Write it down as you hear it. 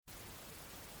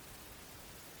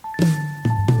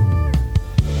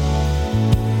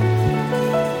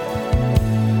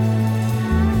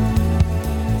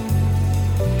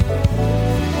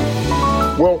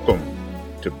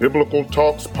to Biblical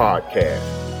Talks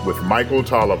Podcast with Michael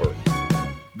Tolliver.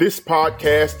 This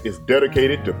podcast is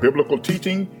dedicated to biblical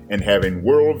teaching and having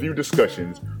worldview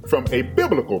discussions from a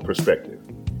biblical perspective.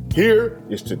 Here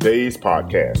is today's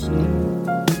podcast.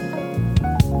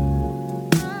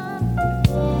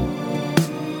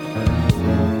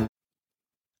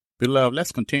 Beloved,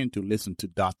 let's continue to listen to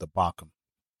Dr. Bauckham.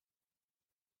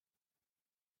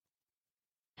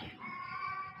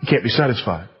 You can't be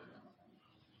satisfied.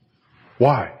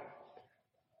 Why?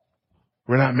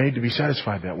 We're not made to be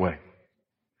satisfied that way.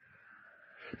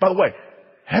 By the way,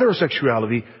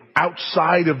 heterosexuality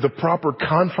outside of the proper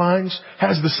confines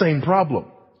has the same problem.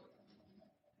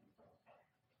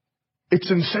 It's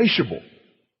insatiable.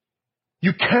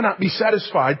 You cannot be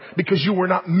satisfied because you were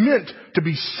not meant to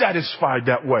be satisfied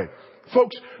that way.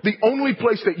 Folks, the only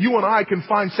place that you and I can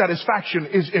find satisfaction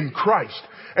is in Christ.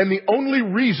 And the only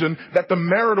reason that the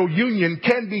marital union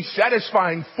can be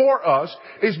satisfying for us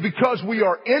is because we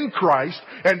are in Christ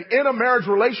and in a marriage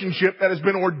relationship that has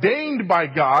been ordained by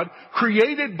God,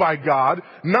 created by God,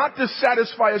 not to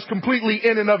satisfy us completely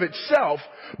in and of itself,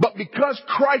 but because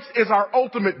Christ is our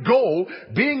ultimate goal,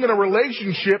 being in a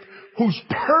relationship whose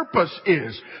purpose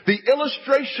is the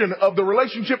illustration of the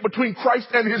relationship between Christ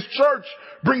and His church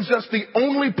brings us the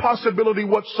only possibility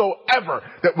whatsoever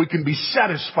that we can be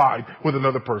satisfied with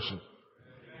another person.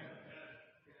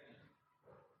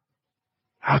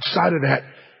 Outside of that,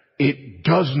 it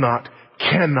does not,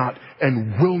 cannot,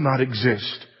 and will not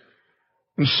exist.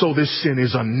 And so this sin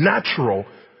is unnatural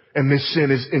and this sin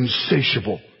is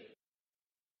insatiable.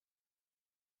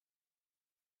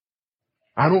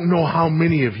 I don't know how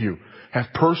many of you have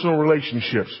personal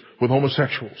relationships with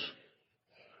homosexuals.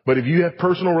 But if you have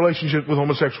personal relationships with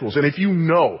homosexuals, and if you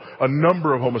know a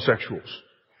number of homosexuals,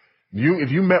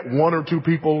 if you met one or two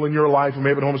people in your life who may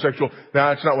have been homosexual,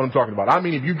 that's not what I'm talking about. I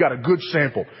mean, if you've got a good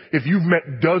sample, if you've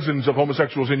met dozens of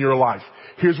homosexuals in your life,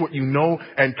 here's what you know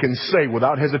and can say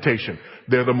without hesitation.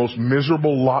 They're the most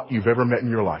miserable lot you've ever met in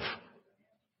your life.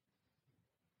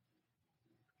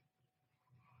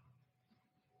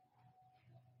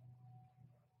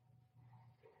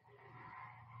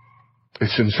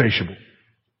 It's insatiable.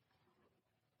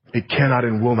 It cannot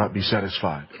and will not be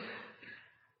satisfied.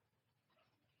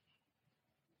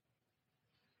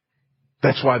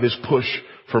 That's why this push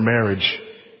for marriage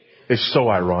is so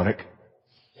ironic.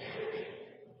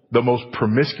 The most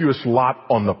promiscuous lot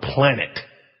on the planet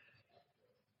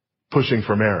pushing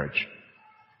for marriage.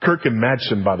 Kirk and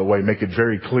Madsen, by the way, make it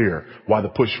very clear why the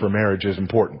push for marriage is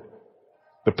important.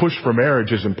 The push for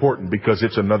marriage is important because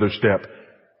it's another step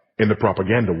in the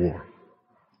propaganda war.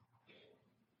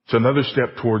 It's another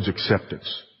step towards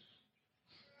acceptance.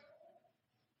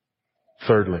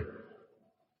 Thirdly,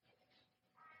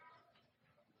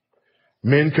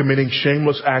 men committing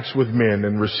shameless acts with men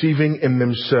and receiving in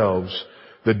themselves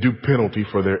the due penalty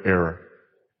for their error.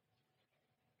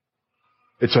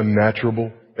 It's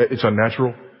unnatural,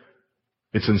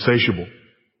 it's insatiable,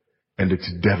 and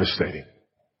it's devastating.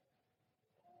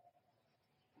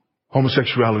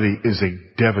 Homosexuality is a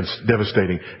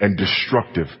devastating and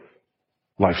destructive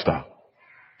lifestyle.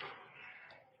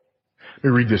 Let me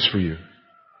read this for you.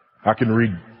 I can read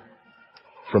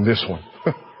from this one.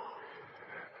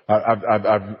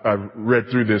 I've read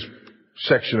through this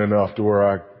section enough to where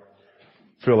I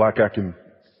feel like I can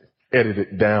edit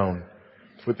it down.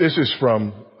 But this is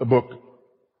from a book,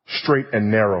 Straight and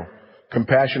Narrow,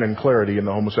 Compassion and Clarity in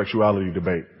the Homosexuality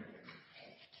Debate.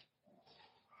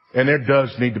 And there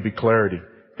does need to be clarity,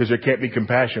 because there can't be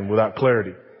compassion without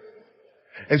clarity.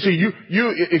 And see,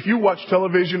 if you watch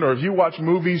television or if you watch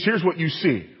movies, here's what you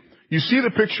see. You see the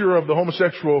picture of the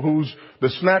homosexual who's the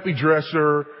snappy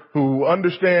dresser, who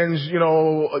understands,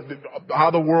 how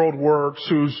the world works,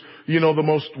 who's, the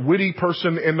most witty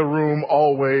person in the room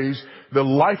always, the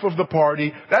life of the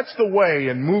party. That's the way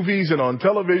in movies and on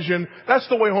television, that's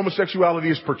the way homosexuality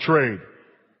is portrayed.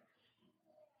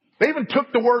 They even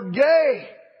took the word gay,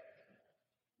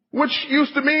 which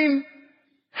used to mean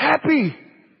happy.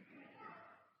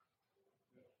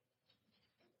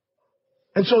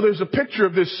 And so there's a picture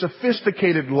of this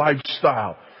sophisticated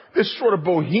lifestyle, this sort of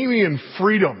bohemian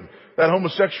freedom that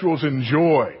homosexuals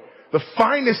enjoy, the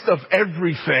finest of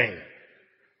everything.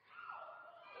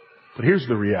 But here's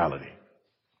the reality.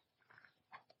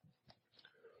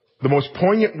 The most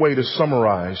poignant way to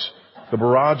summarize the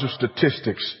barrage of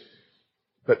statistics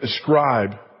that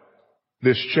describe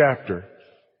this chapter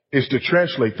is to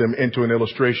translate them into an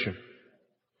illustration.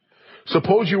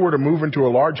 Suppose you were to move into a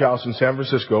large house in San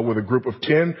Francisco with a group of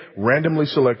 10 randomly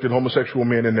selected homosexual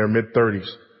men in their mid-30s.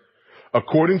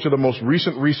 According to the most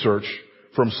recent research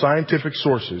from scientific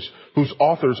sources whose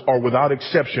authors are without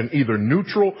exception either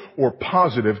neutral or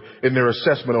positive in their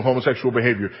assessment of homosexual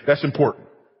behavior. That's important.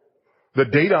 The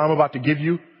data I'm about to give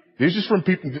you, this is from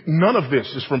people, none of this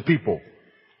is from people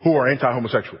who are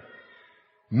anti-homosexual.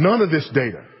 None of this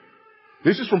data.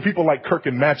 This is from people like Kirk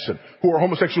and Matson, who are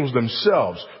homosexuals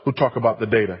themselves, who talk about the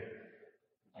data.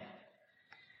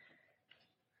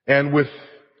 And with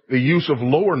the use of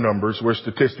lower numbers where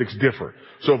statistics differ.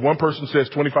 So if one person says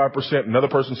 25%, another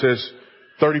person says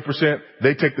 30%,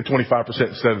 they take the 25%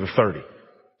 instead of the 30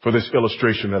 for this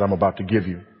illustration that I'm about to give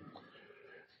you.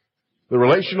 The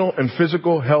relational and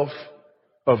physical health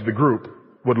of the group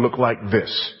would look like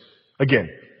this. Again,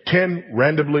 10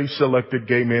 randomly selected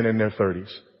gay men in their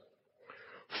 30s.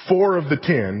 4 of the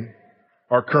 10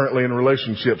 are currently in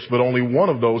relationships, but only one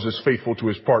of those is faithful to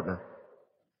his partner.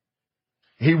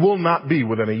 He will not be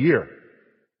within a year.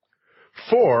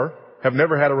 4 have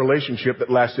never had a relationship that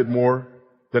lasted more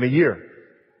than a year.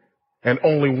 And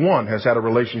only 1 has had a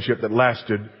relationship that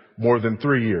lasted more than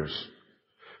 3 years.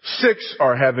 6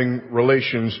 are having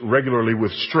relations regularly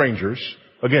with strangers.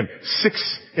 Again,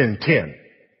 6 in 10.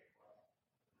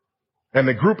 And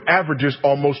the group averages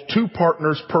almost 2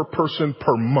 partners per person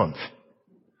per month.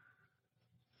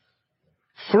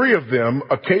 3 of them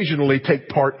occasionally take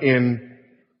part in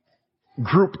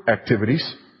group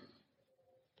activities.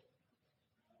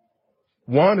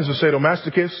 1 is a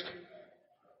sadomasochist,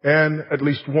 and at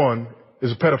least 1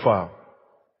 is a pedophile.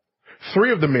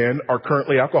 3 of the men are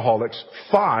currently alcoholics.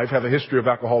 5 have a history of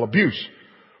alcohol abuse.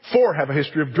 4 have a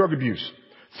history of drug abuse.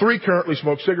 3 currently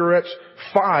smoke cigarettes.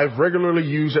 5 regularly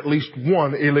use at least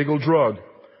 1 illegal drug.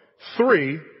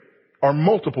 3 are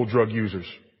multiple drug users.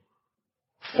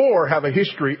 4 have a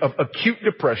history of acute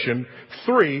depression.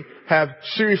 3 have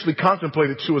seriously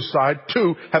contemplated suicide.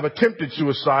 2 have attempted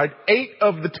suicide. 8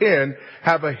 of the 10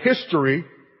 have a history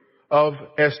of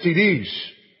STDs.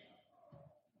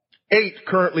 8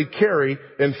 currently carry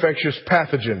infectious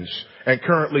pathogens and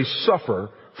currently suffer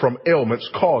from ailments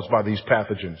caused by these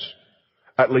pathogens.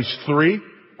 At least 3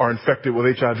 are infected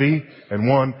with HIV and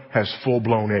 1 has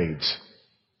full-blown AIDS.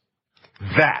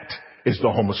 That is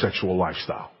the homosexual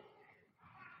lifestyle.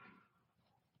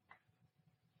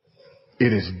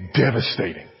 It is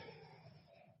devastating.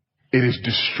 It is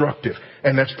destructive.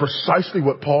 And that's precisely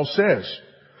what Paul says.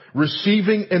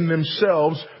 Receiving in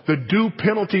themselves the due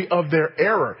penalty of their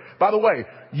error. By the way,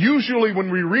 usually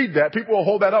when we read that, people will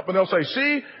hold that up and they'll say,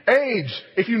 see, AIDS.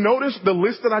 If you notice the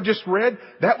list that I just read,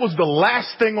 that was the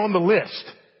last thing on the list.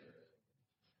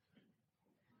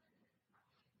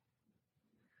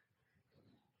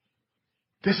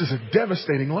 This is a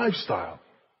devastating lifestyle.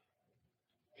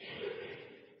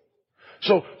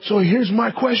 So here's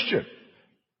my question.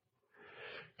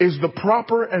 Is the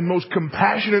proper and most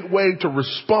compassionate way to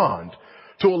respond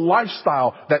to a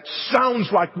lifestyle that sounds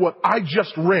like what I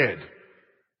just read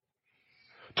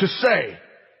to say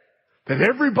that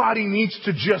everybody needs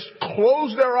to just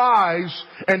close their eyes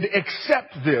and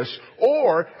accept this?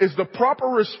 Or is the proper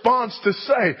response to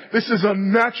say, this is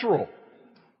unnatural,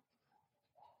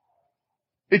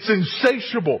 it's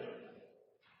insatiable,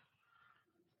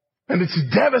 and it's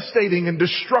devastating and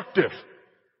destructive,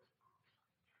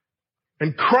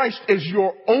 and Christ is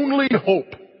your only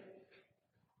hope?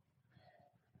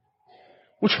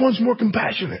 Which one's more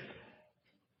compassionate?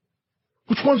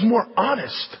 Which one's more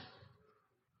honest?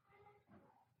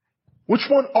 Which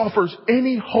one offers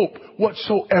any hope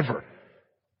whatsoever?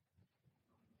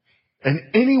 And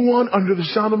anyone under the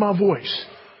sound of my voice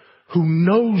who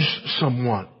knows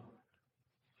someone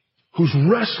who's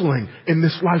wrestling in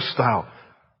this lifestyle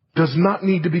does not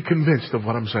need to be convinced of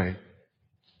what I'm saying.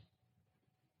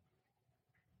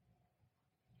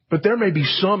 But there may be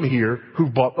some here who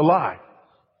bought the lie.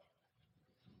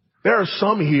 There are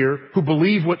some here who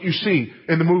believe what you see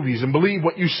in the movies and believe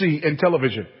what you see in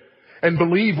television and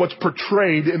believe what's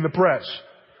portrayed in the press.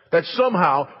 That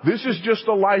somehow this is just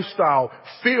a lifestyle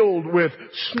filled with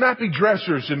snappy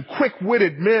dressers and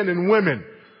quick-witted men and women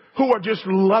who are just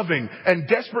loving and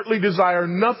desperately desire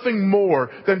nothing more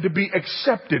than to be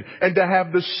accepted and to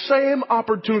have the same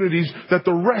opportunities that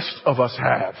the rest of us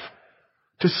have,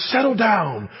 to settle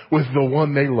down with the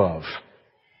one they love.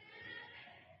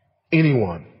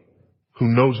 Anyone who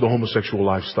knows the homosexual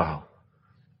lifestyle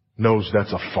knows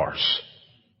that's a farce.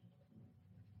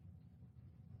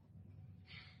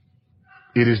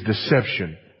 It is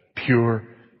deception, pure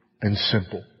and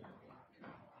simple.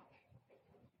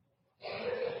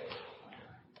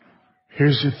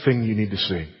 Here's the thing you need to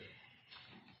see.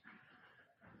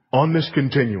 On this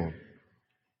continuum,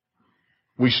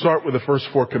 we start with the first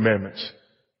 4 commandments.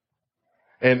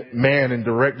 And man, in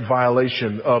direct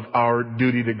violation of our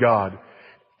duty to God,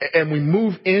 and we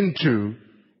move into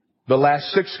the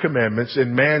last 6 commandments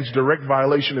in man's direct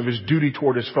violation of his duty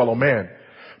toward his fellow man.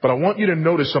 But I want you to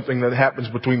notice something that happens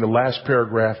between the last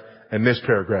paragraph and this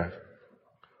paragraph.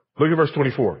 Look at verse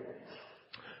 24.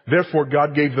 Therefore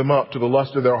God gave them up to the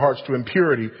lust of their hearts, to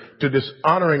impurity, to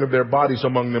dishonoring of their bodies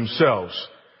among themselves.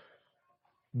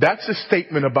 That's a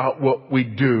statement about what we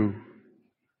do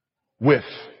with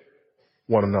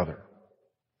one another.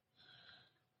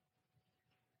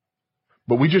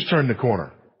 But we just turned the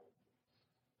corner.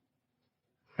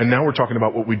 And now we're talking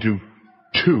about what we do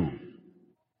to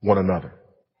one another.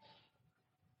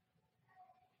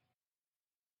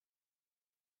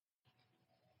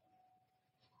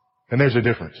 And there's a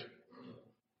difference.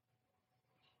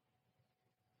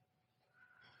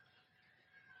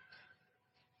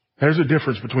 There's a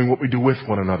difference between what we do with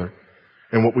one another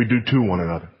and what we do to one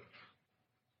another.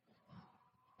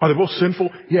 Are they both sinful?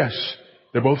 Yes,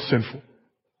 they're both sinful.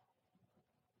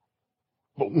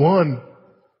 But one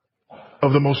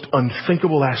of the most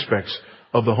unthinkable aspects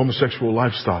of the homosexual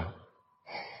lifestyle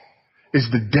is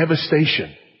the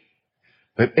devastation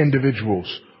that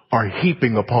individuals are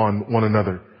heaping upon one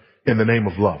another in the name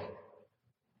of love.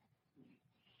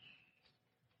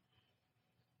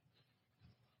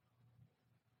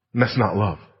 And that's not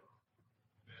love.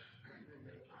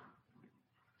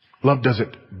 Love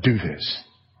doesn't do this.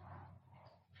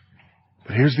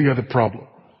 But here's the other problem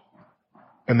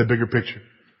and the bigger picture.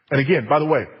 And again, by the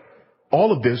way,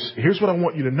 all of this, here's what I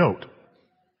want you to note.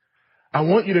 I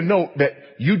want you to note that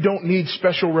you don't need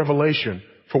special revelation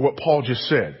for what Paul just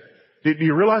said. Do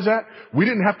you realize that? We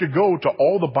didn't have to go to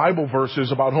all the Bible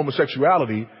verses about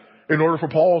homosexuality in order for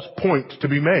Paul's point to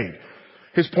be made.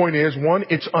 His point is, one,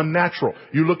 it's unnatural.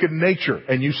 You look at nature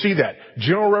and you see that.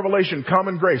 General revelation,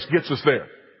 common grace gets us there.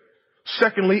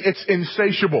 Secondly, it's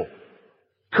insatiable.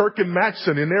 Kirk and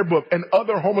Mattson in their book and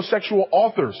other homosexual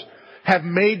authors have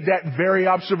made that very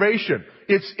observation.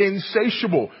 It's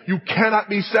insatiable. You cannot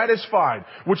be satisfied,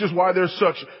 which is why there's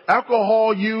such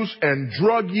alcohol use and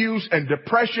drug use and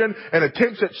depression and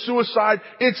attempts at suicide.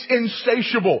 It's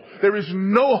insatiable. There is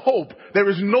no hope. There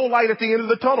is no light at the end of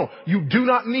the tunnel. You do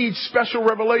not need special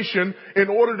revelation in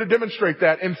order to demonstrate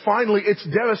that. And finally, it's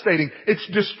devastating. It's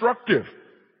destructive.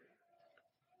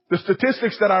 The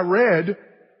statistics that I read,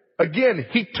 again,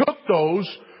 he took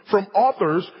those from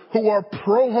authors who are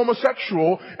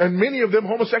pro-homosexual, and many of them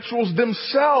homosexuals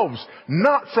themselves,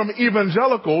 not from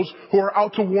evangelicals who are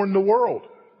out to warn the world.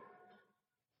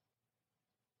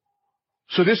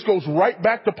 So this goes right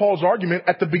back to Paul's argument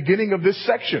at the beginning of this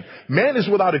section. Man is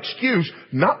without excuse,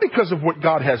 not because of what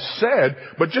God has said,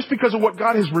 but just because of what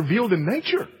God has revealed in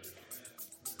nature.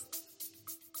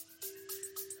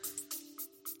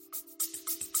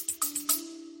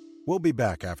 We'll be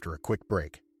back after a quick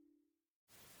break.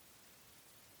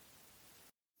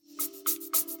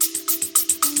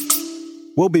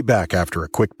 We'll be back after a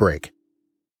quick break.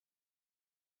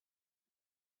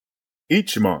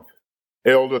 Each month,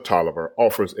 Elder Tolliver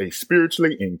offers a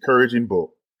spiritually encouraging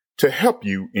book to help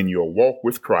you in your walk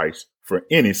with Christ for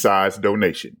any size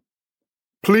donation.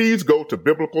 Please go to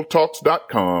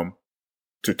biblicaltalks.com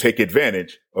to take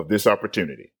advantage of this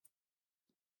opportunity.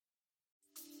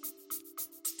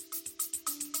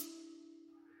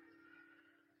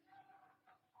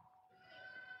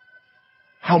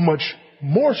 How much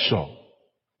more so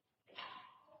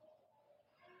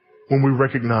when we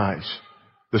recognize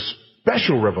the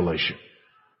special revelation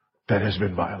that has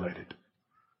been violated.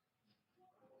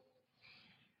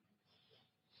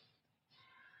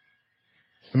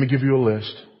 Let me give you a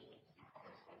list.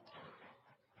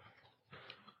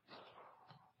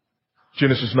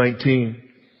 Genesis 19,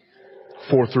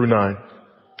 4 through 9.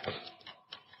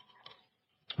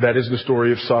 That is the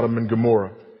story of Sodom and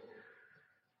Gomorrah.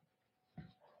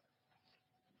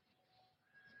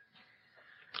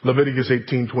 Leviticus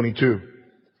 18:22.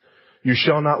 You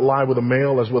shall not lie with a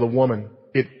male as with a woman.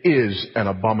 It is an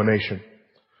abomination.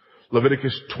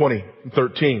 Leviticus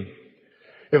 20:13.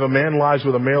 If a man lies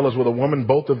with a male as with a woman,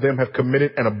 both of them have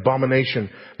committed an abomination.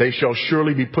 They shall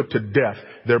surely be put to death.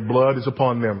 Their blood is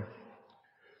upon them.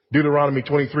 Deuteronomy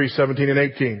 23:17 and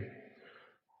 18.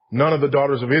 None of the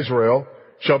daughters of Israel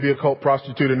shall be a cult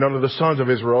prostitute, and none of the sons of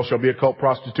Israel shall be a cult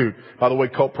prostitute. By the way,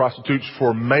 cult prostitutes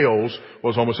for males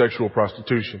was homosexual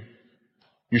prostitution.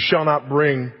 You shall not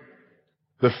bring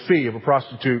the fee of a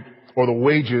prostitute or the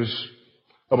wages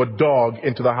of a dog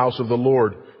into the house of the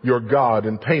Lord your God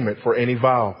in payment for any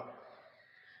vow.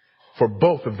 For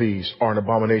both of these are an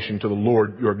abomination to the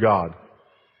Lord your God.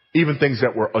 Even things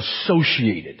that were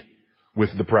associated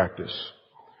with the practice.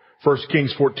 1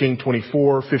 Kings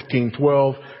 14:24,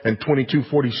 15:12, and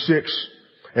 22:46.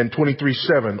 and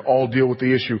 23:7 all deal with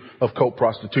the issue of cult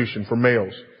prostitution for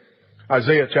males.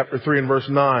 Isaiah chapter 3 and verse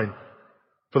 9,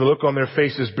 for the look on their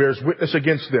faces bears witness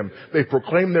against them. They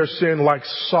proclaim their sin like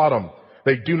Sodom.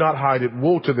 They do not hide it.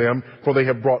 Woe to them, for they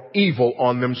have brought evil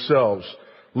on themselves.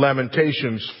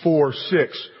 Lamentations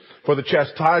 4:6. For the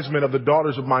chastisement of the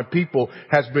daughters of my people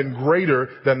has been greater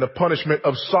than the punishment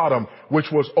of Sodom,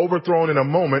 which was overthrown in a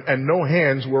moment, and no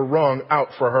hands were wrung out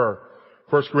for her.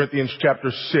 1 Corinthians chapter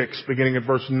 6, beginning at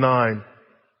verse 9.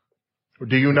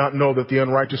 Do you not know that the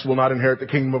unrighteous will not inherit the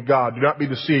kingdom of God? Do not be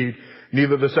deceived.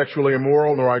 Neither the sexually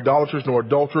immoral, nor idolaters, nor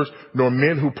adulterers, nor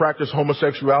men who practice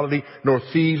homosexuality, nor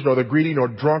thieves, nor the greedy, nor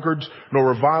drunkards, nor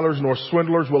revilers, nor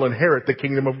swindlers will inherit the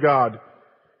kingdom of God.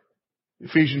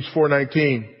 Ephesians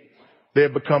 4:19. They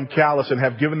have become callous and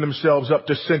have given themselves up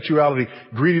to sensuality,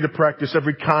 greedy to practice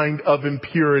every kind of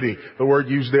impurity. The word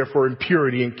used there for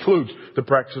impurity includes the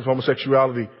practice of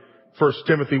homosexuality. 1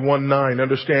 Timothy 1:9.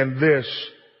 Understand this,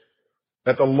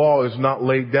 that the law is not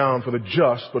laid down for the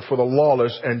just, but for the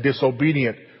lawless and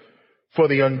disobedient, for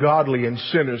the ungodly and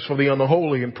sinners, for the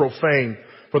unholy and profane,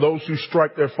 for those who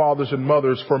strike their fathers and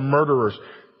mothers, for murderers,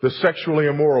 the sexually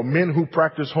immoral, men who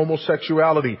practice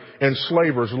homosexuality,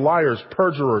 enslavers, liars,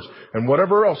 perjurers, and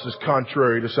whatever else is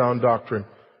contrary to sound doctrine.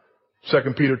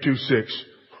 2 Peter 2:6.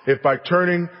 If by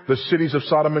turning the cities of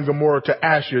Sodom and Gomorrah to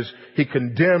ashes, he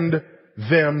condemned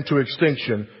them to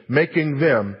extinction, making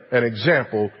them an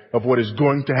example of what is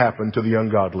going to happen to the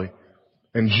ungodly.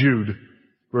 And Jude,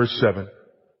 verse 7.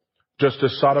 Just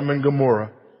as Sodom and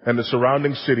Gomorrah and the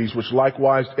surrounding cities, which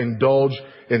likewise indulged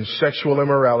in sexual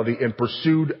immorality and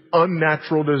pursued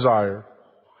unnatural desire,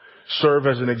 serve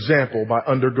as an example by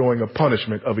undergoing a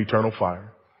punishment of eternal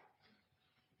fire.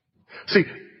 See,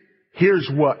 here's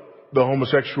what the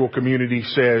homosexual community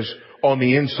says on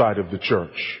the inside of the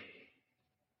church.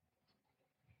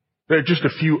 There are just a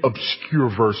few obscure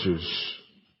verses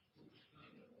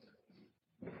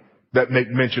that make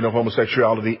mention of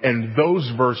homosexuality, and those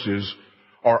verses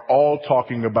are all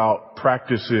talking about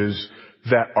practices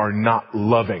that are not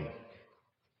loving.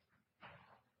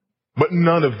 But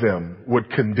none of them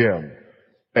would condemn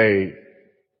a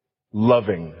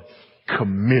loving,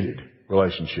 committed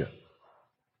relationship.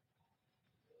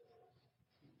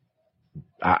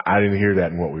 I didn't hear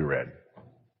that in what we read.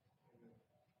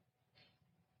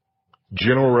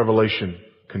 General revelation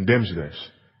condemns this.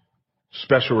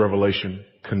 Special revelation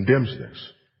condemns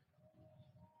this.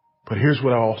 But here's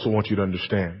what I also want you to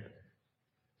understand.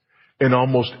 In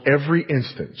almost every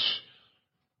instance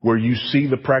where you see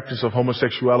the practice of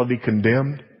homosexuality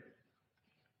condemned,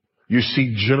 you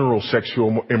see general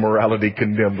sexual immorality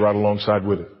condemned right alongside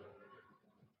with it.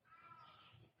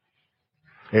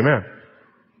 Amen.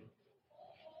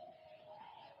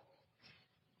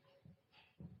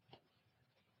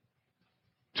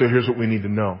 So here's what we need to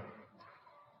know.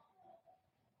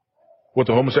 What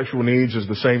the homosexual needs is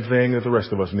the same thing that the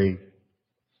rest of us need.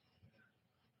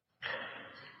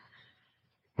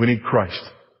 We need Christ.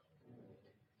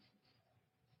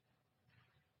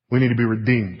 We need to be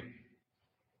redeemed.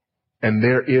 And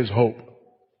there is hope.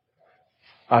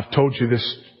 I've told you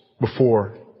this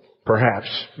before, perhaps.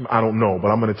 I don't know, but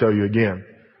I'm going to tell you again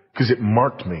because it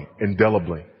marked me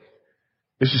indelibly.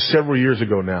 This is several years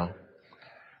ago now.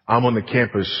 I'm on the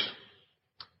campus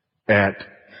at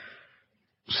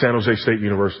San Jose State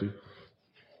University.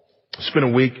 Spent a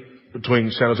week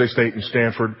between San Jose State and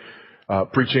Stanford,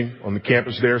 preaching on the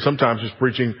campus there. Sometimes just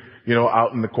preaching,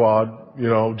 out in the quad,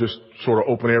 just sort of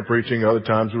open air preaching. Other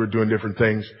times we were doing different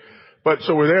things. But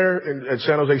so we're there at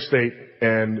San Jose State,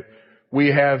 and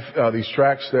we have these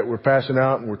tracts that we're passing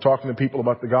out, and we're talking to people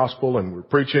about the gospel, and we're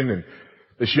preaching, and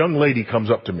this young lady comes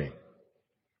up to me.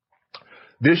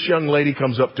 This young lady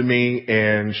comes up to me,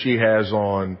 and she has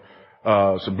on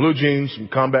some blue jeans, some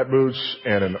combat boots,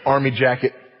 and an army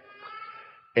jacket.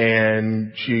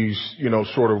 And she's,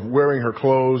 sort of wearing her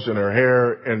clothes and her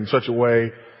hair in such a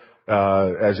way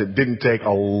as it didn't take a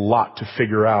lot to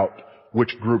figure out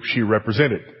which group she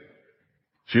represented.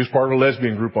 She was part of a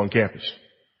lesbian group on campus.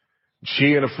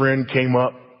 She and a friend came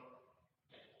up,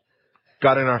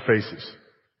 got in our faces.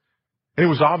 And it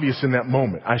was obvious in that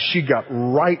moment. She got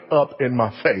right up in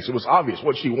my face. It was obvious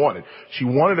what she wanted. She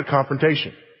wanted a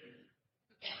confrontation.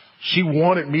 She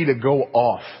wanted me to go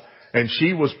off. And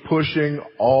she was pushing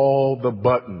all the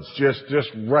buttons, just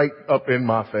right up in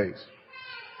my face.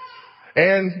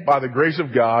 And by the grace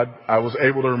of God, I was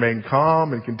able to remain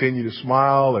calm and continue to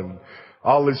smile and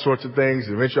all these sorts of things.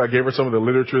 Eventually I gave her some of the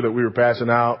literature that we were passing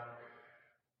out.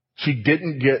 She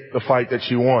didn't get the fight that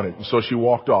she wanted, and so she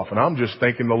walked off. And I'm just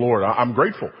thanking the Lord. I'm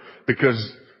grateful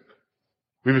because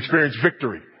we've experienced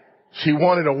victory. She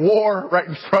wanted a war right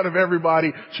in front of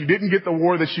everybody. She didn't get the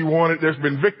war that she wanted. There's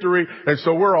been victory, and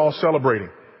so we're all celebrating.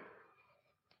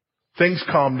 Things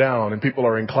calm down, and people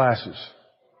are in classes.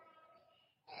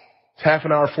 It's half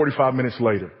an hour, 45 minutes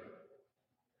later.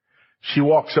 She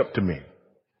walks up to me,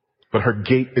 but her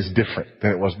gait is different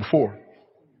than it was before.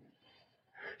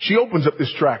 She opens up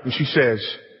this tract, and she says,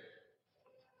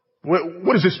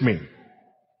 what does this mean?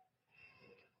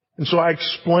 And so I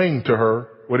explained to her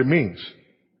what it means.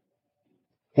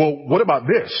 Well, what about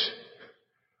this?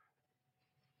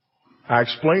 I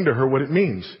explained to her what it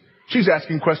means. She's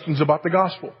asking questions about the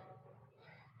gospel.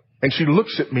 And she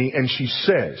looks at me and she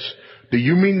says, do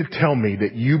you mean to tell me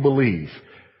that you believe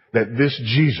that this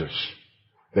Jesus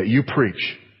that you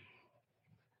preach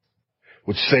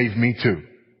would save me too?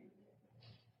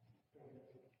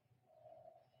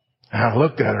 And I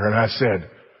looked at her and I said,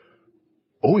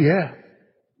 oh yeah.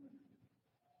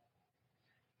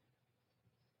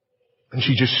 And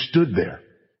she just stood there.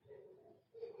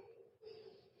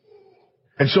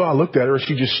 And so I looked at her and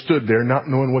she just stood there not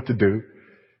knowing what to do.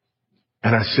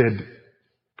 And I said,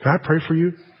 can I pray for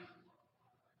you?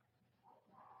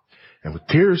 And with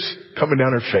tears coming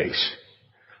down her face,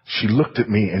 she looked at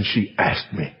me and she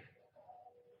asked me,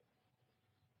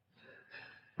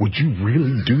 would you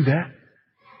really do that?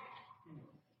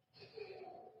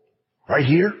 Right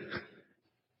here?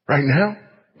 Right now?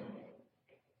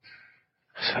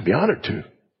 I said, I'd be honored to.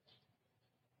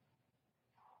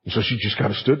 And so she just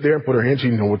kind of stood there and put her hand, she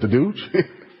didn't know what to do.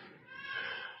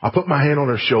 I put my hand on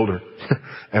her shoulder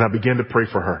and I began to pray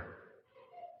for her.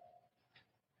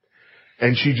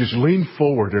 And she just leaned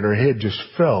forward and her head just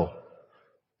fell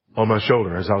on my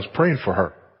shoulder as I was praying for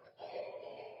her.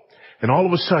 And all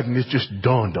of a sudden it just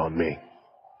dawned on me.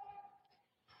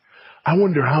 I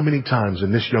wonder how many times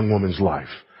in this young woman's life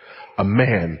a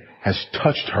man has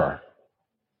touched her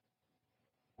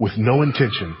with no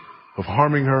intention of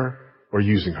harming her or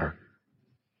using her.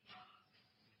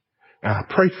 And I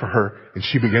prayed for her and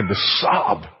she began to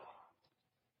sob.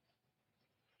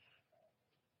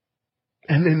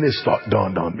 And then this thought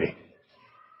dawned on me.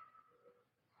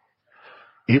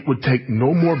 It would take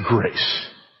no more grace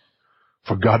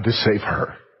for God to save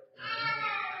her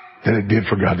than it did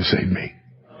for God to save me.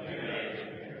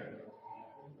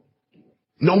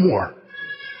 No more.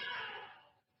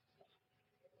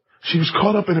 She was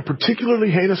caught up in a particularly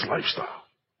heinous lifestyle.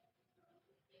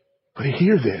 But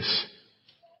hear this.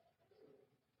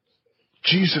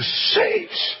 Jesus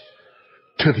saves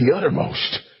to the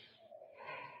uttermost.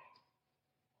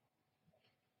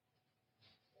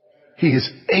 He is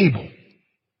able.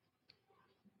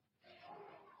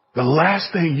 The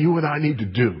last thing you and I need to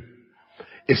do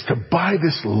is to buy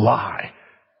this lie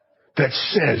that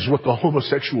says what the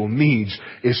homosexual needs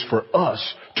is for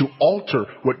us to alter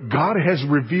what God has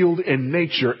revealed in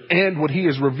nature and what he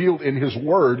has revealed in his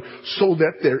word so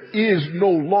that there is no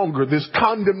longer this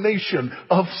condemnation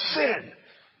of sin.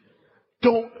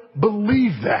 Don't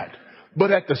believe that.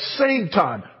 But at the same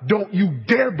time, don't you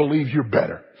dare believe you're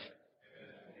better.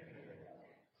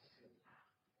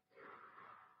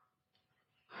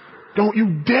 Don't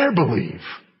you dare believe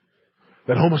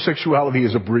that homosexuality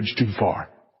is a bridge too far.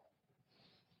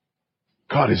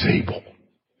 God is able.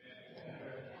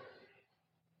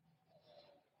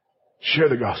 Share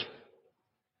the gospel.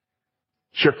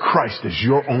 Share Christ as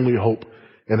your only hope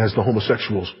and as the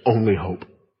homosexual's only hope.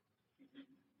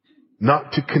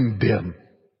 Not to condemn.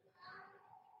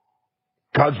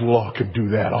 God's law can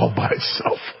do that all by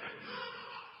itself.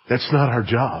 That's not our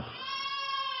job.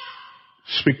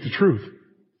 Speak the truth.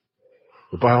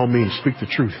 But by all means, speak the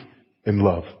truth in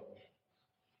love.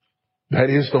 That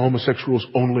is the homosexual's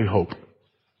only hope.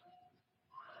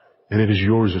 And it is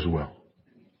yours as well.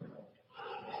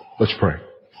 Let's pray.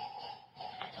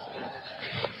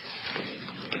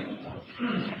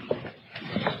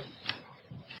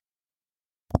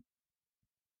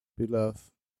 Beloved,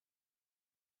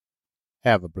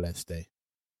 have a blessed day.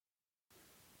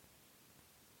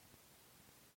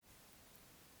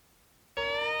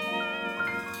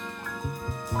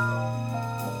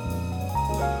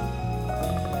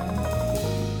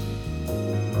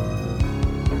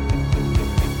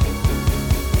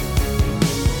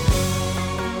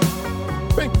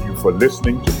 Thank you for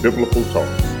listening to Biblical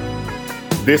Talks.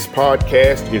 This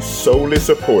podcast is solely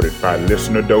supported by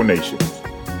listener donations.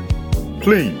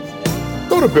 Please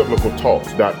go to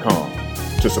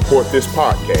biblicaltalks.com to support this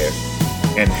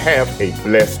podcast and have a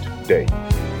blessed day.